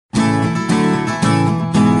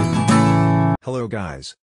Hello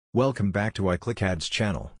guys. Welcome back to i-clickads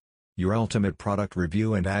channel, your ultimate product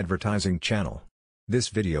review and advertising channel. This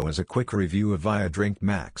video is a quick review of Vaya Drynk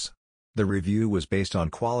Max. The review was based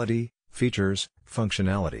on quality, features,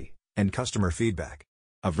 functionality, and customer feedback.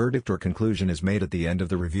 A verdict or conclusion is made at the end of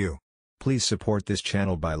the review. Please support this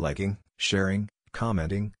channel by liking, sharing,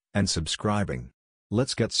 commenting, and subscribing.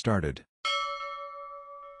 Let's get started.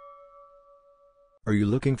 Are you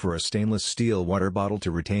looking for a stainless steel water bottle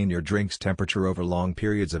to retain your drink's temperature over long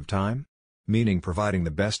periods of time? Meaning providing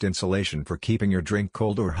the best insulation for keeping your drink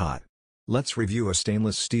cold or hot. Let's review a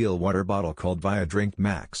stainless steel water bottle called Vaya Drynk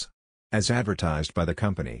Max. As advertised by the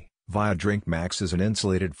company, Vaya Drynk Max is an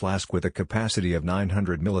insulated flask with a capacity of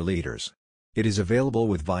 900 milliliters. It is available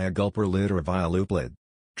with Vaya Gulper lid or Vaya Loop lid.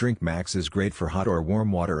 Drynk Max is great for hot or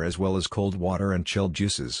warm water as well as cold water and chilled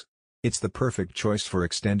juices. It's the perfect choice for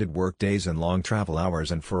extended work days and long travel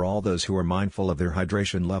hours and for all those who are mindful of their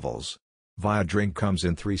hydration levels. Vaya Drynk comes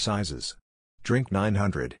in 3 sizes. Drynk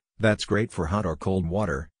 900, that's great for hot or cold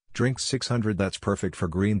water, Drynk 600 that's perfect for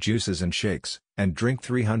green juices and shakes, and Drynk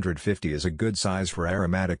 350 is a good size for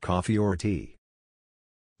aromatic coffee or tea.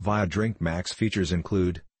 Vaya Drynk Max features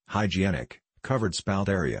include, hygienic, covered spout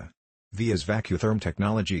area. Vaya's vacuum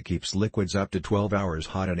technology keeps liquids up to 12 hours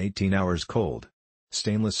hot and 18 hours cold.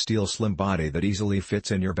 Stainless steel slim body that easily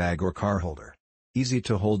fits in your bag or car holder. Easy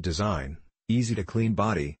to hold design, easy to clean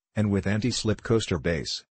body, and with anti-slip coaster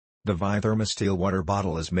base. The Vaya Thermosteel water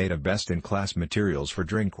bottle is made of best-in-class materials for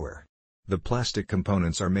drinkware. The plastic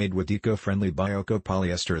components are made with eco-friendly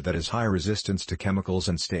bioco-polyester that is high resistance to chemicals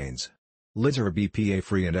and stains. Lids are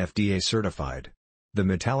BPA-free and FDA certified. The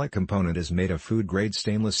metallic component is made of food-grade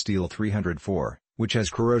stainless steel 304, which has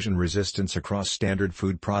corrosion resistance across standard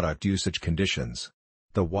food product usage conditions.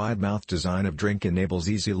 The wide-mouth design of Drynk enables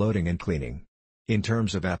easy loading and cleaning. In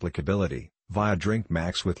terms of applicability, Vaya Drynk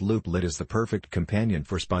Max with loop lid is the perfect companion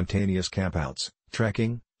for spontaneous campouts,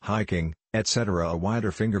 trekking, hiking, etc. A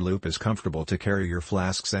wider finger loop is comfortable to carry your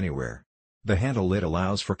flasks anywhere. The handle lid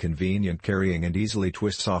allows for convenient carrying and easily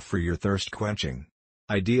twists off for your thirst quenching.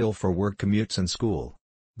 Ideal for work commutes and school.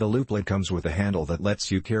 The loop lid comes with a handle that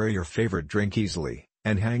lets you carry your favorite drink easily,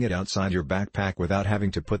 and hang it outside your backpack without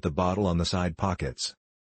having to put the bottle on the side pockets.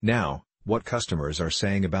 Now, what customers are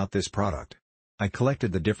saying about this product. I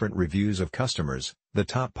collected the different reviews of customers, the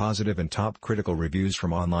top positive and top critical reviews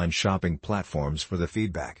from online shopping platforms for the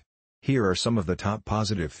feedback. Here are some of the top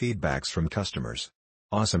positive feedbacks from customers.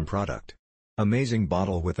 Awesome product. Amazing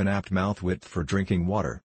bottle with an apt mouth width for drinking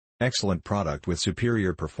water. Excellent product with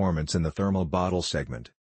superior performance in the thermal bottle segment.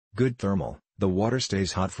 Good thermal, the water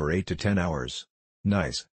stays hot for 8 to 10 hours.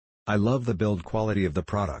 Nice. I love the build quality of the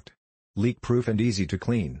product. Leak-proof and easy to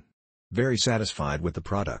clean. Very satisfied with the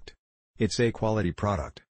product. It's a quality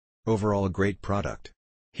product. Overall great product.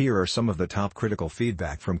 Here are some of the top critical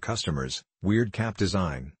feedback from customers. Weird cap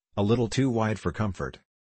design, a little too wide for comfort.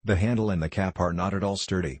 The handle and the cap are not at all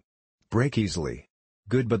sturdy. Break easily.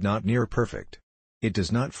 Good but not near perfect. It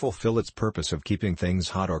does not fulfill its purpose of keeping things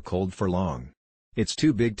hot or cold for long. It's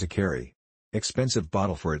too big to carry. Expensive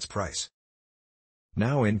bottle for its price.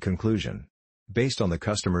 Now in conclusion. Based on the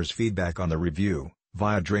customer's feedback on the review,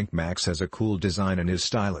 Vaya Drynk Max has a cool design and is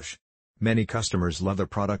stylish. Many customers love the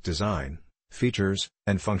product design, features,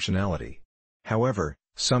 and functionality. However,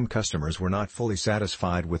 some customers were not fully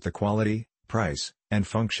satisfied with the quality, price, and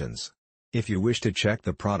functions. If you wish to check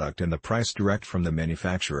the product and the price direct from the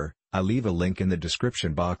manufacturer, I'll leave a link in the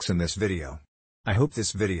description box in this video. I hope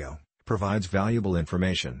this video provides valuable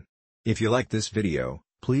information. If you like this video,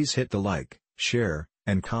 please hit the like, share,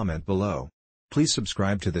 and comment below. Please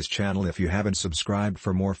subscribe to this channel if you haven't subscribed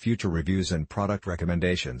for more future reviews and product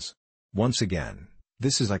recommendations. Once again,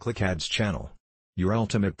 this is i-clickads channel, your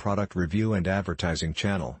ultimate product review and advertising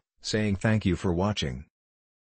channel, saying thank you for watching.